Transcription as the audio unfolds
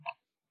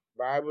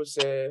Bible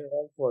says,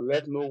 "For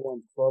let no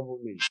one trouble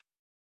me,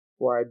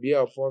 for I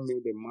bear upon me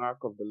the mark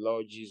of the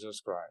Lord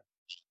Jesus Christ."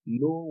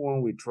 No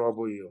one will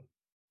trouble you.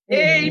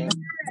 Amen.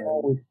 No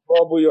one will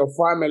trouble your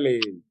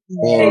family.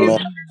 Amen.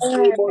 In the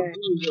name of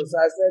Jesus,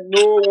 I said,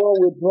 no one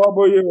will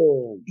trouble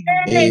you.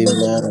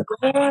 Amen.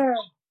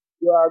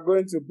 You are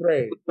going to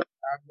pray.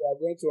 And you are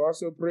going to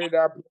also pray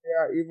that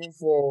prayer even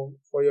for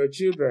your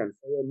children,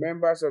 for your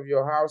members of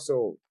your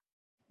household.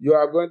 You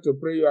are going to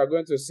pray. You are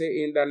going to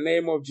say, in the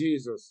name of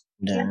Jesus,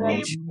 In the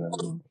name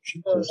of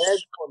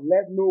Jesus.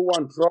 let no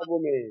one trouble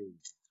me.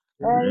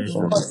 Let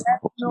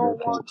no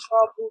one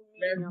trouble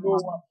me. Let no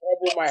one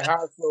trouble my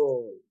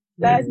household.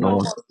 Let no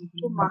one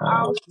trouble my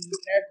house.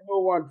 Let no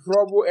one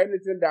trouble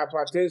anything that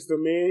pertains to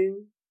me.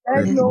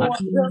 Let no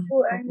one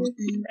trouble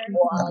anything.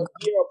 For I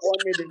bear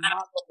upon me the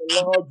mark of the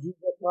Lord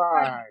Jesus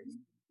Christ.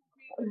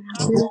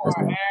 Go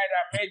ahead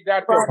and make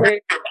that your Father,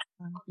 prayer.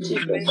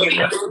 in the name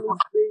of the Holy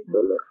Spirit,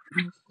 O Lord.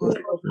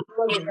 King of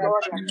glory,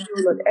 Lord, I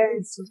pray, O Lord,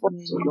 henceforth,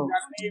 O In Lord.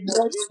 the name of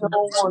Let Jesus, no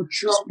one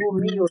trouble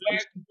me, O Lord.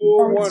 let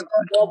no one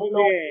Henceforth, trouble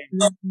no me. one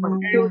trouble my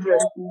children.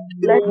 Henceforth,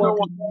 no Let no one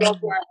one trouble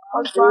trouble my my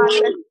husband.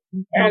 Let household. no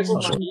one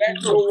trouble my Henceforth, let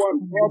no children. one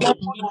trouble Let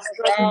no one Jesus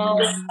trouble out.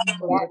 children,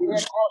 O That Lord.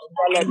 records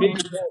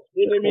Paladino,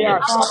 enemy Father,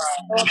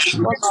 Asara. Lord,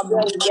 because I'm Henceforth,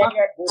 the let mark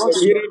of God,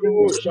 O Lord. Bulabiridu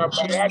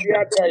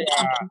Shabaradia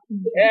Daya.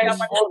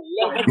 Henceforth,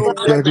 let no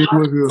one The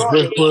mark of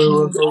trouble God, O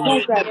Lord. me.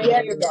 Because I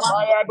bear the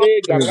mark of Gabaya God, de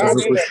O Lord.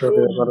 Gabani Redu.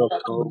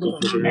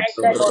 Let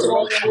Henceforth, no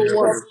let no one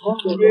one trouble me,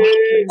 trouble O me.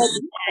 Lord. Let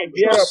no I one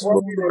bear trouble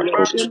upon me, me O the Lord.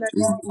 mark In of the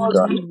the name Lord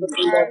of Jesus Jesus,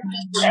 O Lord. Christ.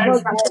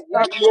 Because I Henceforth, bear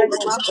let no the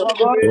one mark of trouble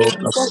God. me.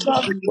 Because I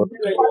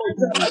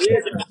Let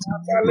bear the no one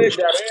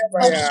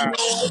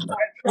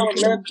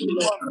trouble me, O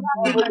Lord. In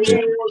trouble the me.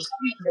 name of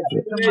Jesus,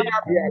 bear the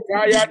mark of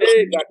Biataya de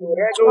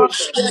Gatoredo God,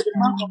 bear the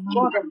mark of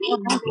God upon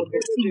us, O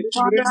Lord.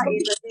 Father,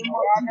 in the name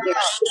of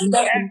Jesus,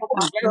 let no one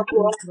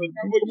Let no trouble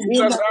us, O one Lord. trouble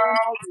In Jesus the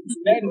name out. of Jesus,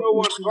 Let O no Lord.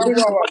 one In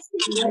trouble our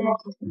the name children.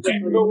 of Jesus,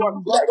 Let O no Lord. one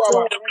Let trouble no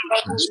our one trouble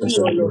finances. me,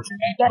 O Lord.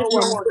 Let Let no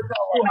no one one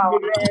trouble our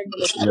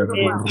trouble our children.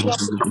 O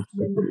Lord.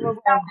 Let no In one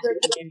trouble our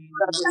children,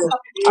 O Lord.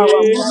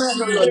 Our women,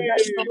 O Lord.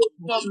 Let no one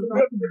trouble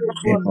us,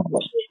 O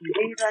Lord.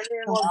 In the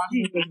name of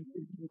Jesus.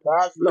 Lord.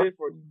 Lastly,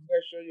 for this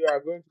session, you are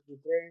going to be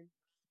praying.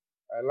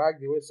 I like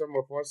the way some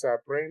of us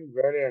are praying,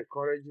 very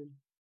encouraging.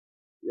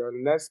 Your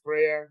next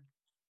prayer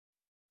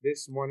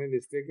this morning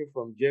is taken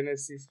from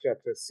Genesis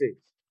chapter 6.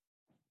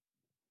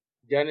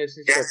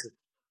 Genesis chapter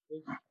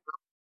 6.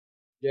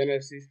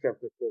 Genesis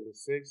chapter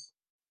 26.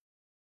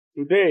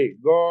 Today,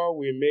 God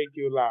will make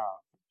you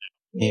laugh.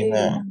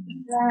 Amen.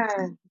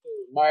 Amen.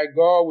 My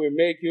God will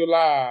make you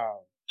laugh.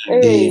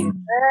 Amen.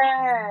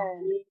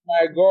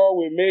 My God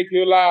will make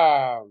you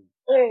laugh.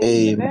 Amen.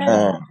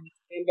 Amen.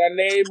 In the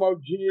name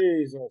of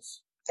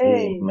Jesus.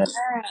 Amen.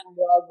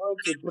 We are going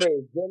to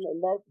pray.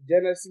 Not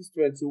Genesis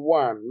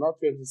 21, not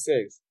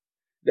 26.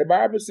 The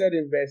Bible said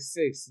in verse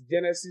 6,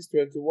 Genesis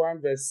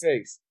 21, verse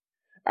 6,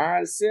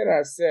 and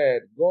Sarah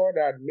said, God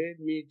had made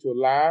me to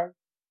laugh,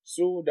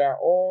 so that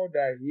all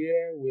that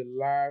hear will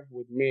laugh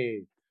with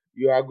me.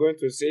 You are going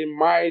to say,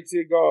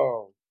 Mighty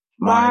God.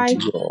 Mighty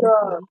Mighty God.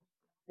 God.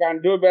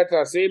 Can do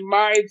better. Say,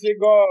 Mighty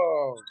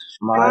God.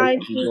 Mighty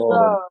Mighty God.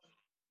 God.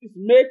 Please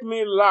make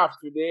me laugh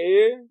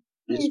today.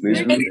 This Please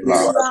makes make me me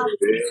laugh. laugh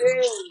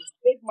today.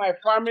 Make my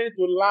family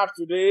to laugh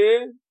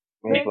today.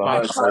 Make Make my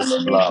my family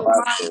family laugh. to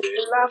laugh And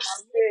let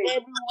today.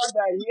 everyone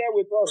that here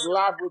with us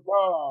laugh with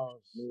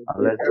us.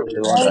 And let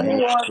everyone that hears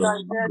Anyone us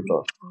that hears with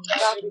us.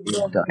 laugh with In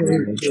us the today.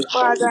 name of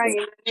Father,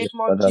 in the name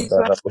of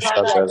Jesus, We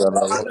Father, are in going the to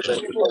mighty pray for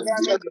name the of program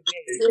Jesus, of the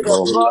day. Spirit of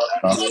God,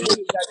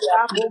 Everything that they are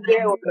laugh going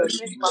today, O through, Lord.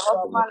 Make my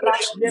husband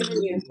laugh today,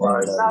 make my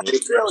children laugh Jesus.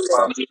 today, O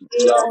Lord.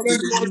 In the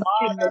name of Father,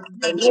 Jesus,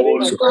 please make make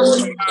my me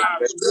family laugh laugh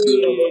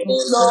today, O Lord.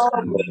 today. Lord,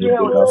 we pray,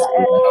 O Lord, that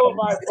Oh,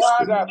 my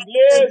Father,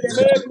 please everyone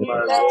make me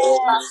laugh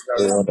laugh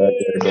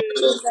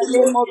today. in the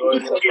name of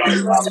Jesus.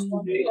 Everyone that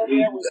is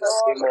here with us,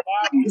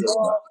 laugh with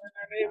us in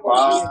the name of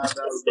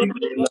Jesus.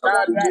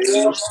 Dada,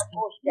 In the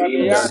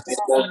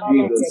Kosta,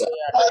 Father,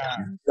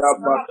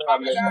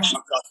 make me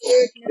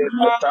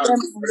laugh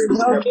today.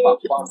 In the name of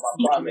Father,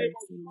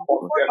 laugh today.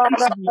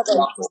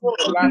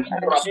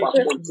 pray our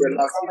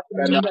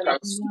children,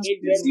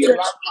 Make them to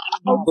laugh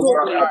also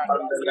the Lord, that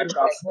hear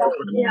my that voice.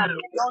 me and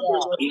beyond the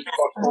Lord, in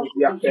the Lord,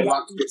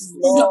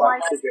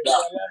 mighty they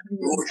are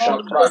laughing with name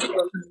me.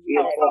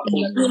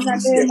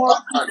 of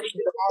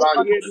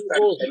Jesus, O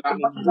Lord. I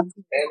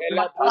In the name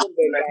of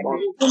Jesus,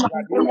 Lord, in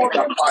the name of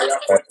make me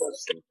laugh God,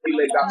 today.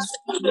 that O Lord,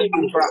 My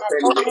family today,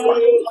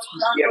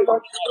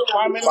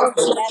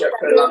 O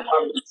to Lord.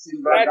 laugh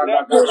In the name today. of Let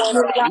make everyone me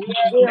that laugh hear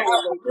today, O laugh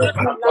Lord. with Make us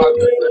me laugh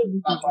today. today.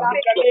 In Laugh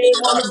the today,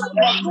 name O of Lord.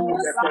 Make me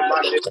Jesus. laugh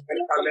today.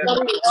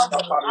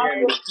 All my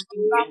household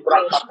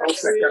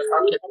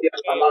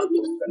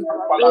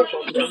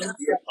laugh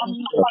today.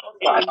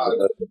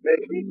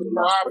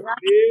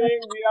 Today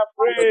we are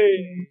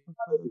praying.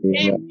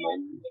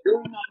 Amen.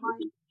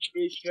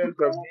 Ancient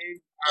of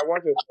days, I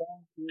want to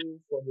thank you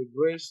for the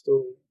grace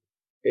to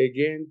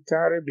again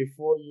tarry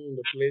before you in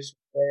the place of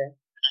prayer.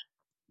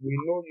 We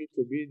know you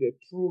to be the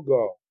true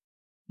God.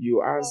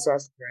 You answer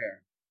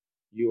prayer.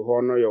 You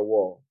honor your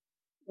word.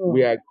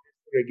 We are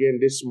grateful again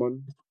this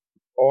month.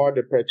 All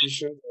the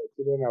petitions our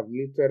children have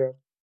lifted up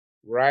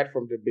right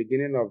from the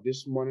beginning of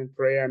this morning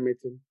prayer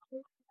meeting.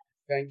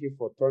 Thank you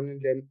for turning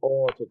them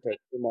all to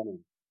testimony.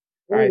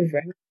 I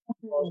thank you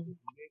because you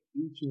make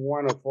each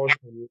one of us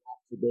to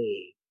laugh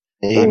today.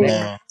 And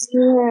Amen.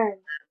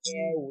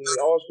 we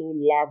also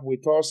laugh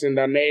with us in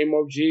the name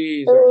of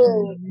Jesus.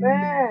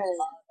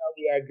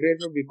 We are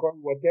grateful because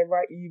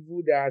whatever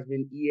evil that has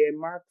been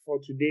earmarked for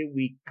today,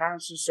 we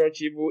cancel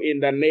such evil in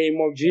the name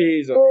of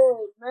Jesus.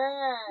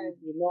 It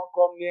will not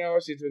come near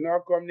us. It will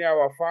not come near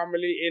our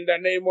family in the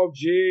name of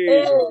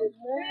Jesus.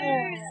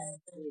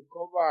 We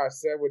cover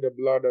ourselves with the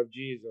blood of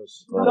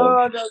Jesus.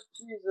 Lord of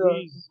Jesus.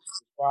 In His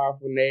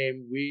powerful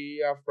name,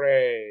 we are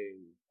praying.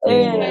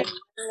 Amen.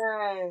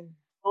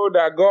 So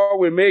that God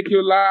will make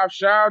you laugh.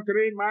 Shout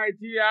three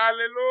mighty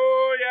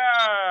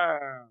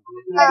hallelujah.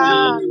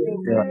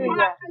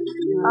 Hallelujah.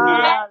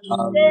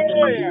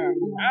 Hallelujah.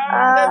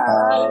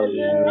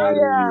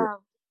 Hallelujah.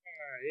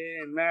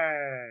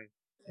 Amen.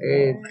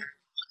 Amen.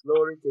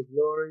 Glory to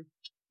glory.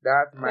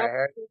 That's my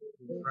head.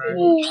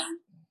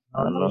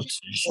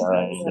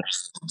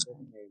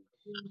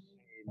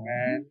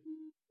 Amen.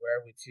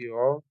 We're with you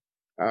all.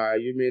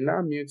 You may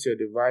now mute your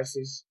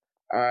devices.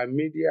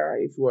 Media,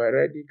 if you are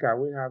ready,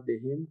 can we have the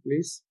hymn,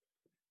 please?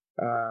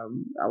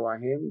 Our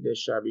hymn, there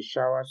shall be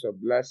showers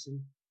of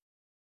blessing.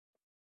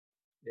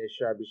 There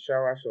shall be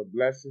showers of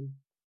blessing.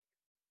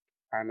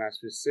 And as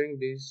we sing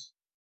this,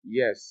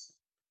 yes,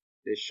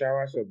 the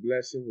showers of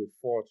blessing will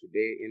fall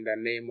today in the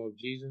name of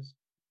Jesus.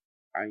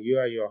 And you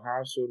and your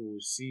household will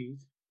see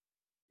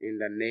it in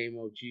the name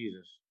of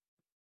Jesus.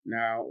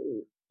 Now,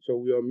 so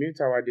we will mute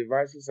our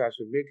devices as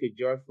we make a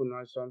joyful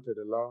noise unto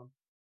the Lord,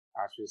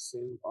 as we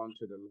sing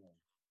unto the Lord.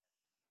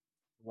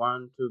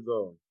 One to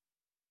go.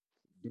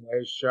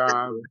 There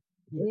shall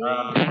be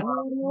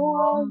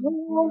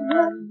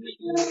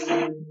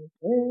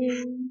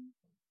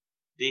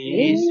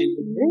This is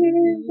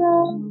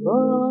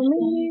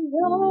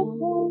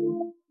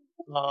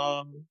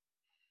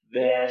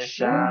there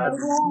shall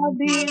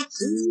be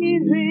easy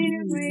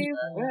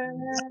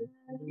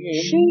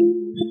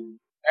refreshing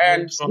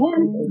and from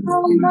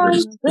my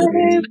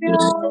Savior.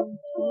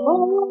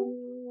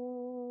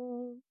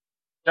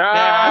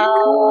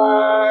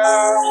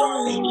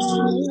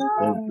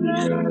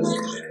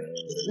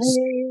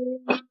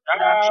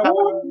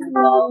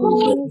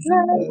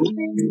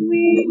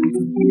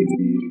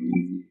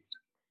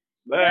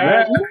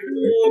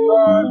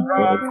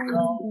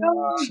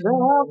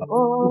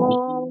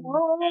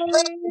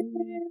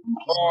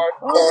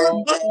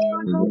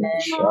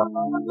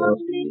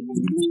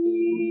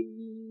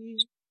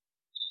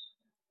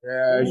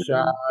 There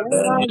shall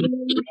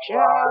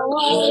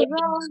Showers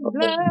of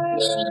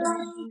blessing.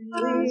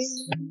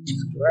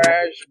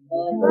 fresh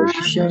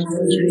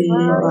Showers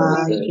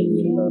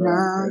reviving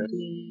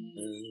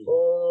again.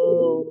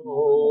 oh,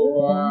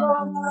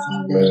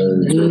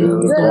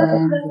 Field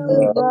and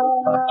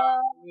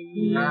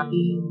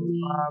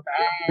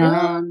and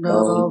land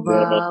of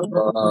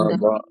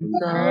abundance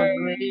of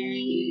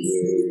grace.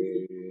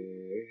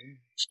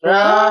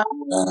 Showers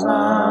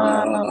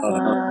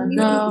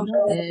of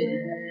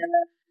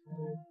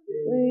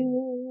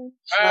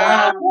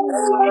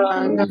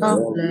showers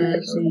of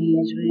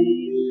blessings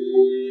we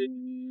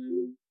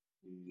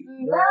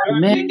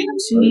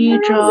mercy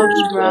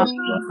drops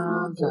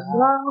round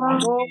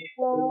our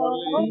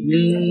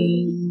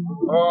falling.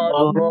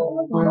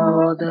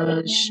 For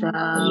the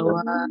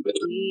shower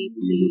we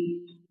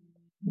plead.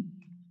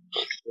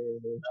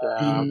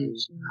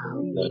 These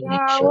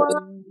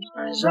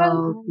showers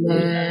of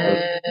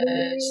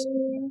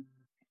blessing.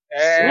 and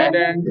Send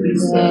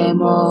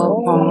them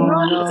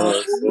upon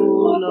us, O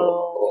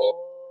Lord.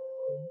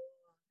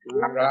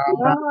 Us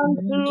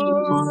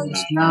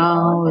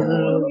now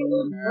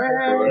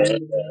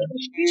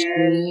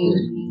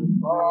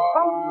sing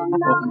on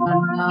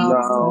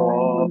our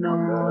phone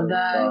or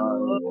thy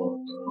word.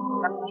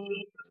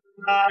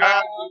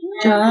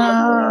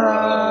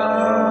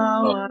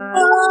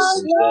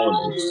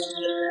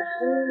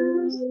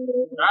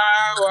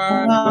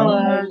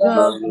 Showers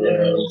of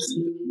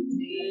blessing.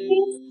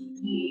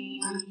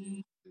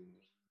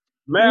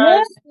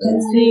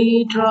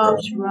 Mercy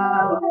drops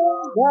round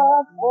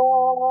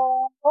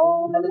for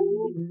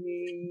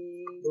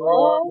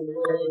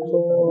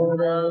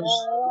us.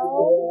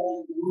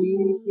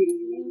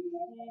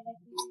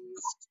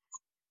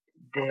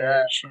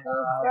 There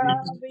shall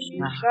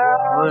be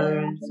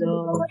showers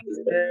of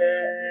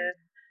blessing.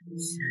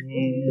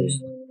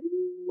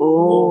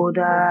 Oh,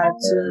 that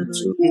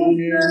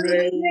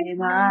today may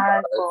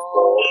my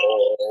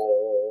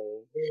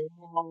fall.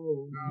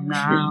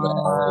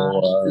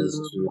 Now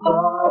to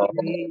God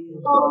we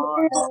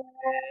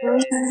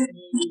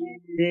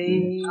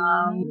sing.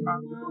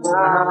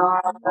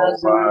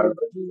 As of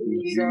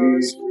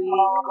Jesus we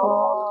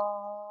call.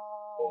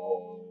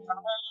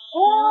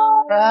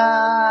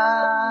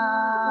 Showers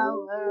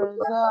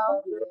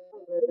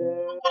of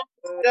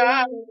blessing.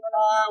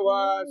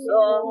 Showers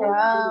of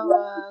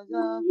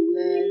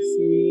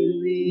blessing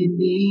we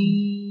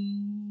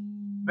need.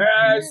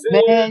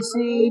 mercy.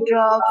 Mercy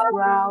drops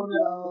round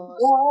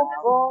us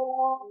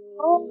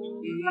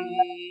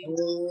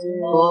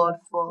God,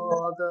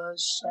 for the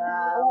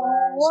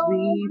showers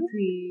we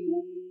plead.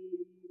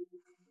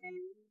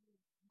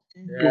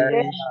 There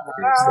There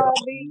shall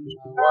be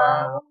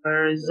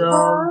showers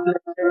of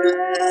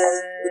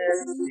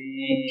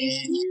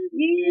blessing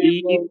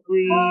if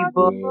we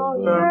but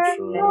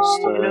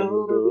trust and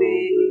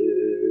obey.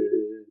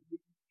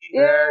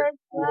 Yes,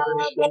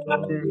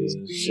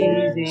 The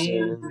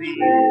seasons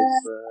we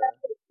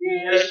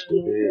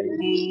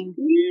sing,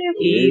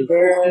 if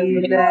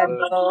we let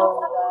go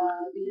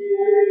of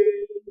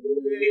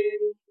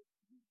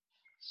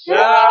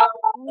showers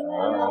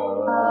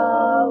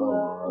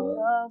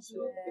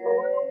of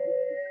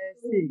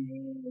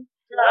blessing,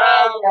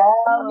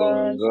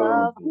 showers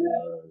of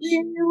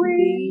blessing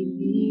we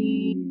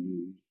need.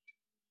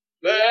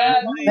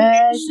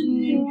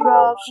 Mercy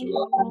drops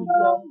from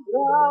love,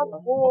 God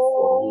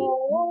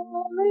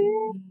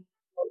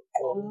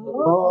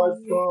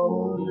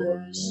for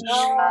the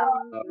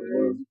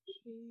showers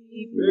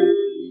we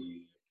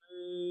plead.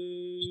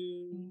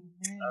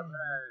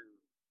 Amen.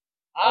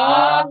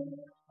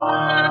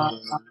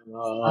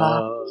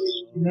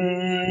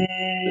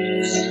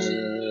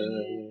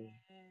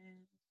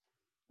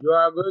 You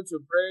are going to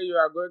pray. You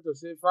are going to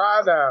say,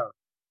 Father,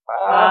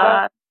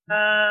 Father,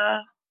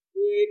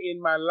 be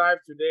in my life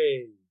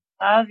today.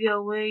 have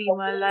your way in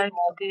my life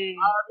today.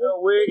 Have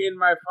your way in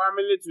my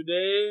family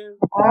today.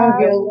 Have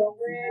your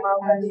way in my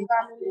family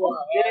Go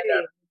ahead today.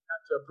 and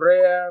start your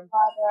prayer.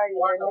 Father,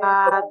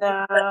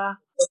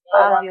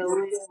 have your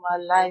way in my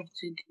life That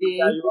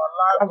today. you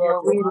allow Have God your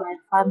to way in have my his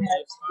way family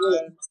in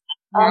today. mine.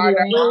 Have your Father,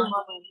 way in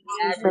my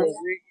have Jesus. your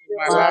way in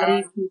my life.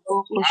 Mariki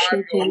Boko Have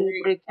Shete your way in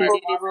my Lebrekedebo.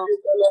 family.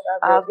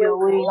 Have your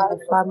way in my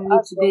family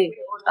today.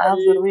 Have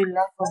your way in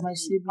life of my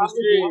siblings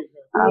today.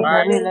 Have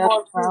your way in life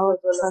of my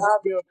husband today.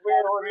 Have your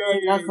way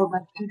in life of my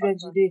children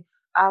today.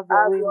 Have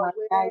your way in my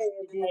life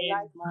today. In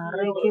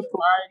Mariki Jesus' Boko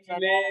mighty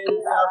name we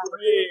are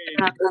praying.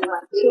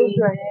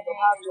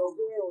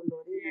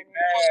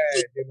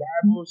 Amen. The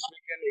Bible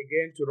speaking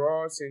again to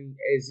us in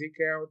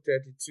Ezekiel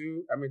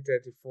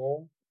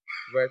 34,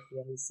 verse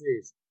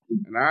 26.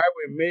 And I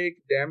will make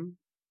them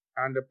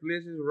and the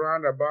places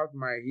round about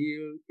my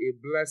hill a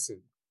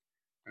blessing,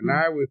 and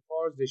I will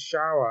cause the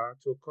shower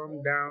to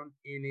come down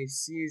in a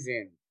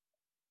season,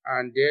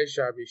 and there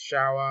shall be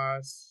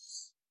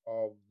showers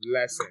of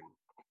blessing.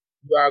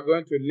 You are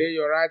going to lay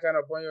your right hand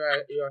upon your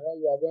head. You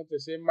are going to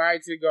say,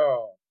 Mighty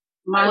God,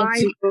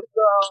 Mighty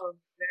God,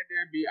 let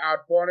there be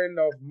outpouring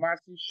of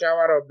massive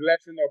shower of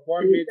blessing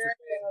upon me today.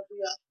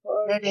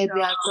 let there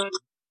be a God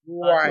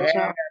Go ahead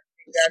shower. and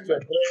get your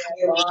prayer, Let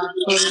there be Father.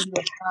 outpouring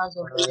of showers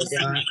of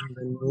blessing. In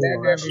the Let name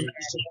of there be Jesus,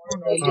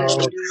 outpouring of Fún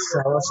massive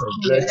showers of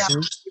ilé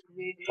blessing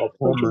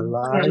upon my òjò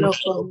fún life,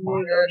 ọkọ mi upon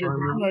lórí my òjò blessing.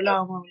 fún family,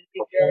 ọmọ mi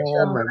lórí There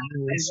shall upon be my fún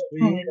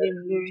ministry, ilé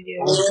mi lórí ní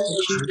upon orúkọ my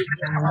Jésù. children,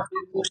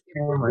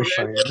 upon my let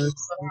there be finances,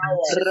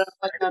 showers.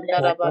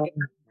 upon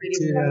my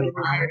material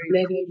I life.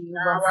 Let there receive be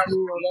showers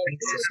overflow of of the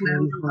blessing.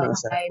 possible in Even my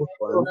as I life, go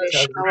for of an the interview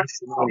showers this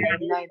over my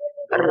morning, life.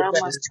 Lord, Rama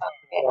please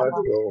pour out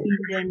your in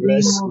the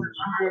name of blessing,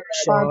 Jesus,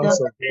 Father, showers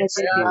of let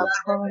there be blessing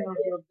outpouring of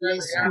your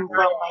blessing upon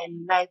over my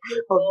life,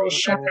 of the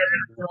shower upon of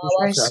my your physical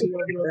mercy, of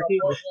life. your Let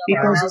grace, me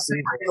because find it's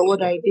favor your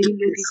word I daily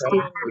load this day.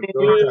 beside your Let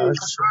there be daughter.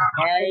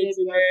 let there Mighty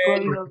be name,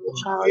 outpouring of your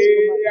showers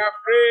over my we life. are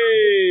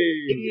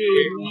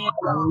free.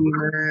 Amen.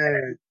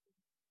 Amen.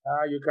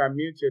 You can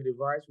mute your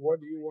device. What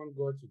do you want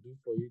God to do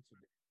for you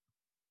today?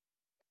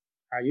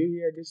 Are you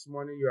here this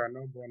morning? You are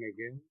not born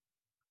again.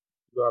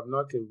 You have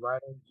not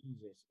invited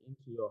Jesus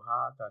into your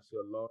heart as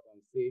your Lord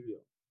and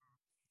Savior.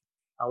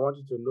 I want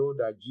you to know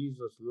that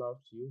Jesus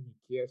loves you.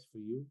 He cares for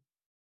you.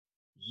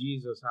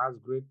 Jesus has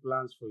great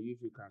plans for you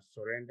if you can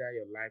surrender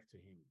your life to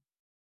Him.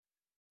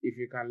 If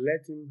you can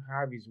let Him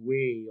have His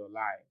way in your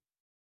life,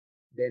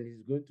 then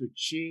He's going to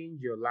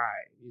change your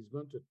life. He's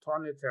going to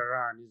turn it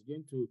around. He's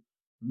going to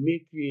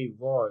make you a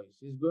voice.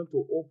 He's going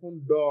to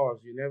open doors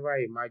you never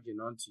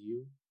imagined unto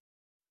you.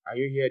 Are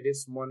you here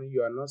this morning?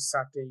 You are not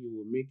certain you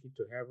will make it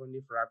to heaven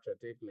if rapture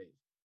takes place.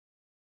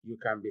 You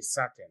can be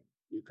certain.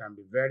 You can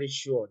be very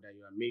sure that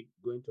you are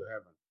going to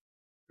heaven.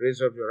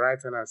 Raise up your right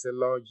hand and say,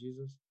 Lord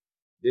Jesus,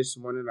 this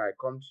morning I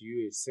come to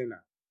you a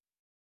sinner.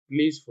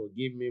 Please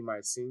forgive me my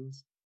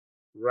sins.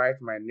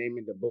 Write my name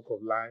in the book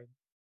of life.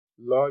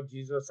 Lord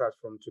Jesus, as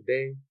from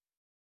today,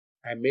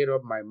 I made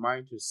up my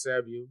mind to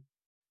serve you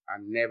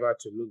and never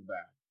to look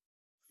back.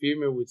 Fill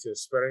me with your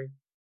spirit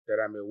that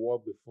I may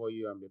walk before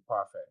you and be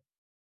perfect.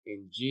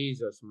 In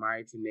Jesus'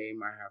 mighty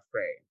name I have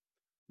prayed.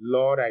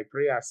 Lord, I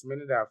pray as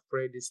many that have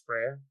prayed this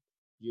prayer,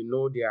 you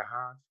know their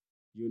heart,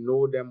 you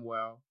know them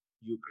well,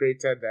 you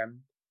created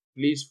them.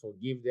 Please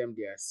forgive them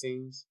their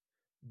sins.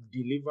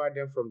 Deliver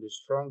them from the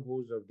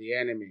strongholds of the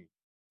enemy.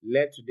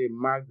 Let today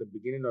mark the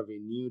beginning of a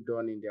new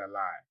dawn in their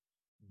life.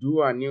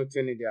 Do a new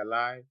thing in their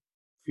life.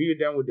 Fill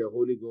them with the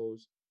Holy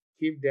Ghost.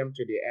 Keep them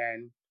to the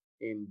end.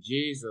 In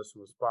Jesus'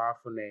 most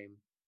powerful name,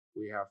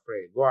 we have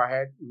prayed. Go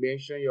ahead,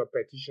 mention your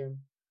petition.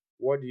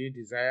 What do you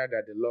desire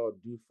that the Lord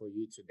do for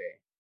you today?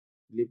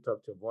 Lift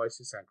up your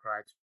voices and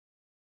cry.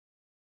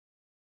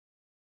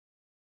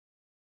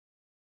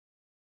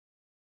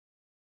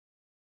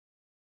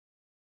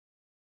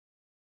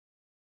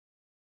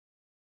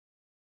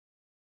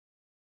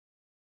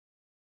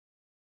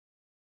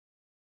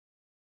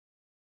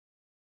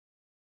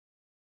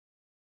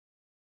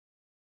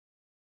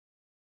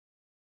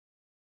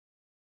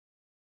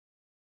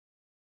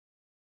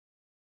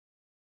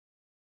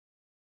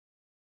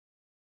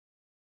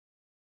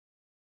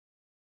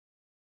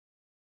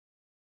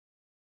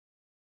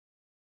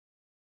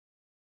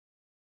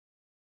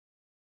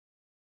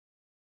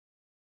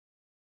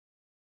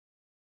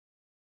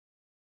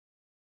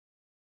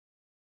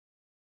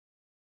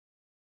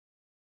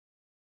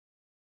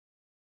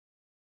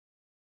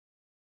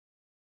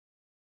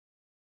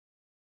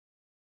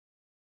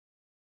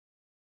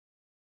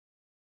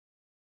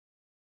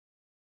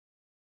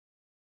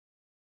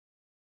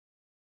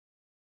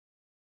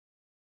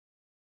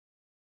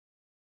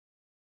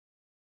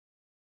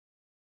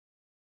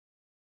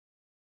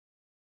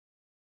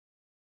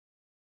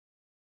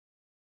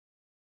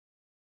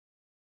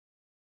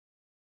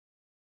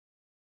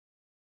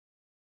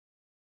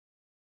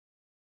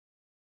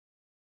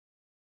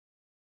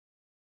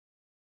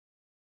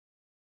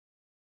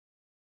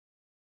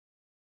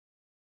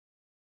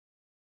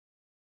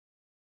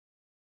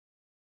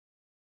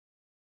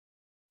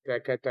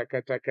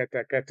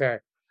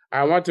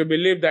 I want to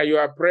believe that you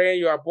are praying,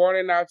 you are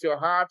pouring out your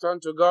heart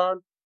unto God.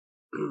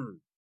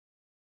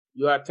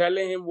 You are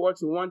telling him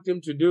what you want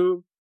him to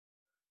do.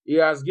 He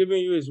has given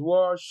you his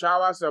word.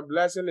 Showers of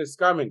blessing is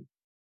coming.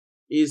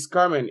 He's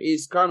coming.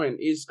 He's coming.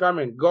 He's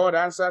coming. God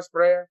answers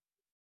prayer.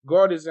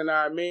 God is in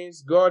our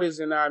midst. God is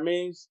in our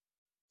midst.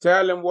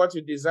 Tell him what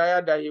you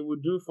desire that he will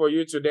do for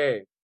you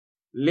today.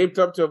 Lift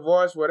up your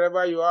voice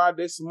wherever you are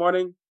this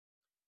morning.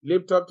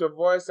 Lift up your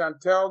voice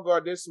and tell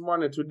God this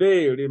morning,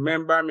 today,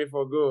 remember me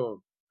for good.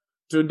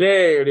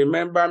 Today,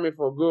 remember me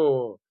for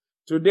good.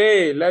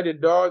 Today, let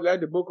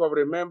the book of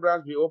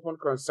remembrance be opened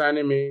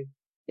concerning me.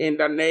 In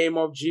the name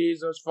of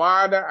Jesus,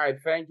 Father, I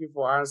thank you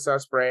for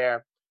answers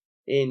prayer.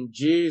 In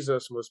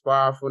Jesus' most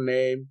powerful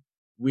name,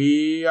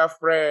 we are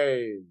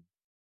prayed.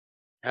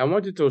 I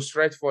want you to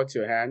stretch forth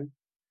your hand.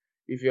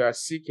 If you are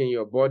sick in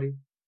your body,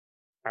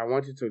 I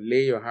want you to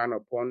lay your hand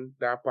upon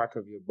that part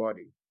of your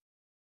body.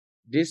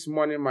 This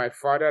morning, my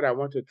Father, I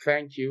want to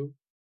thank you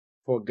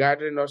for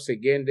gathering us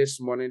again this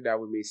morning that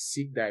we may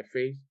seek thy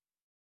face.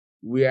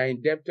 We are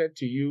indebted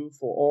to you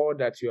for all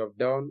that you have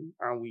done,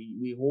 and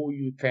we owe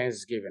you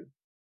thanksgiving.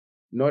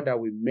 Not that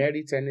we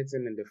merit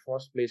anything in the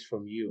first place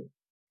from you,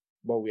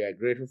 but we are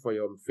grateful for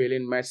your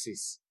unfailing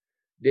mercies.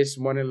 This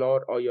morning,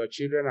 Lord, all your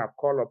children have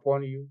called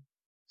upon you,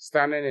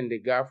 standing in the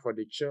gap for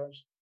the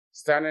church,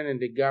 standing in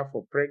the gap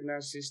for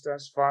pregnant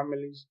sisters,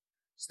 families,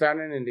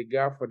 standing in the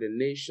gap for the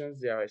nations,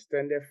 their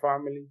extended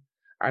family,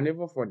 and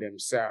even for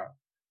themselves.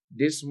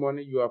 This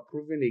morning, you are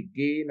proving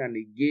again and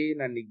again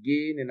and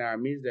again in our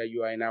midst that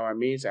you are in our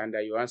midst and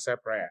that you answer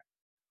prayer.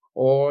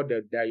 All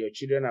that your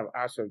children have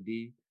asked of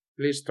thee,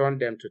 please turn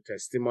them to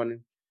testimony.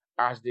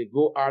 As they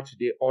go out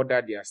today,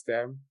 order their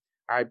step.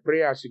 I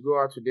pray as you go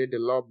out today, the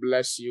Lord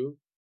bless you.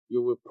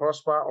 You will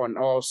prosper on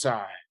all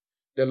sides.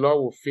 The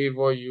Lord will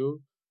favor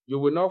you. You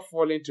will not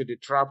fall into the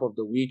trap of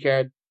the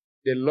wicked.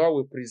 The Lord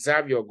will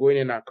preserve your going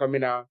in and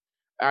coming out.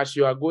 As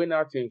you are going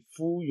out in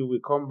full, you will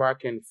come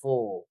back in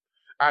full.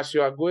 As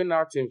you are going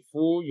out in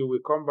full, you will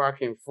come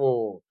back in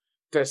full.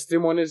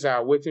 Testimonies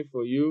are waiting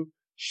for you.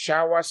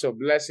 Showers of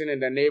blessing in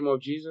the name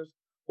of Jesus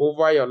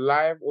over your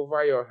life,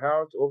 over your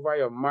health, over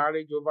your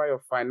marriage, over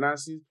your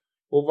finances,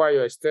 over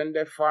your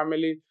extended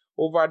family,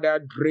 over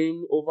that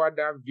dream, over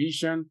that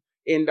vision.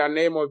 In the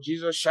name of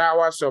Jesus,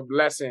 showers of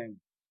blessing.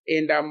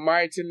 In the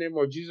mighty name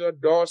of Jesus,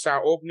 doors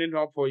are opening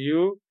up for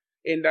you.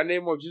 In the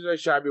name of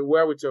Jesus, shall be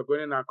well with your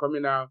going in and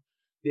coming out.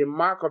 The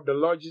mark of the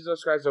Lord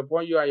Jesus Christ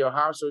upon you and your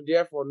house, so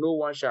therefore no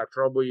one shall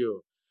trouble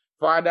you.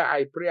 Father,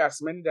 I pray as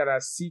many that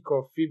are sick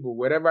or feeble,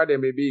 wherever they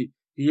may be,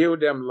 heal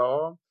them,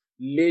 Lord.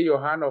 Lay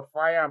your hand of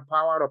fire and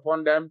power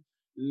upon them.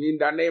 In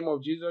the name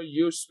of Jesus,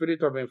 you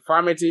spirit of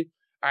infirmity,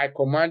 I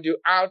command you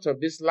out of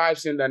these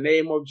lives in the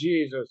name of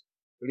Jesus.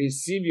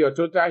 Receive your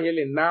total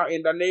healing now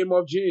in the name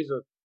of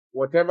Jesus.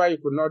 Whatever you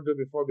could not do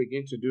before,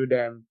 begin to do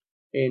them.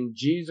 In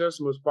Jesus'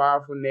 most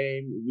powerful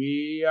name,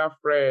 we are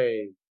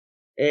praying.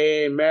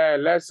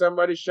 Amen. Let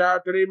somebody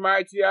shout three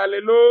mighty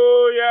hallelujah.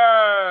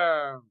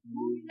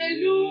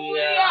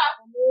 Hallelujah.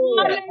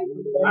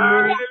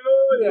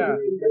 Hallelujah.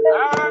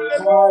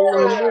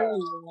 Hallelujah.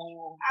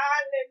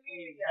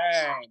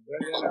 Amen.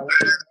 Brethren,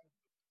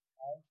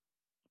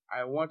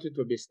 I want you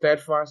to be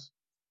steadfast.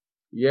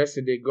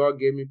 Yesterday, God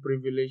gave me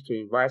privilege to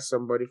invite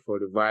somebody for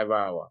Revival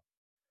Hour.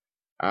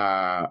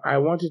 I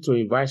want you to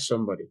invite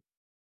somebody.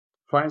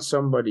 Find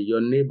somebody,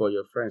 your neighbor,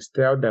 your friends.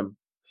 Tell them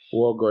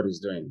what God is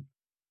doing.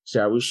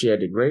 Shall we share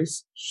the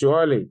grace?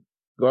 Surely,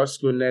 God's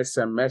goodness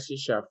and mercy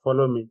shall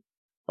follow me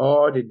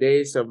all the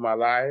days of my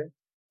life,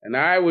 and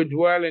I will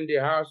dwell in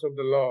the house of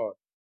the Lord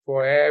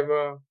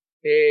forever.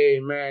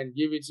 Amen.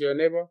 Give it to your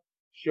neighbor.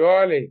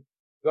 Surely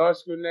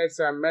God's goodness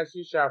and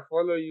mercy shall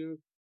follow you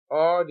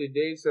all the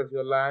days of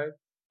your life,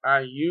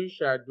 and you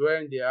shall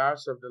dwell in the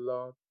house of the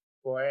Lord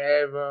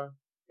forever.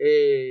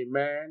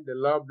 Amen. The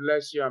Lord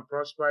bless you and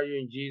prosper you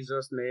in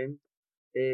Jesus' name.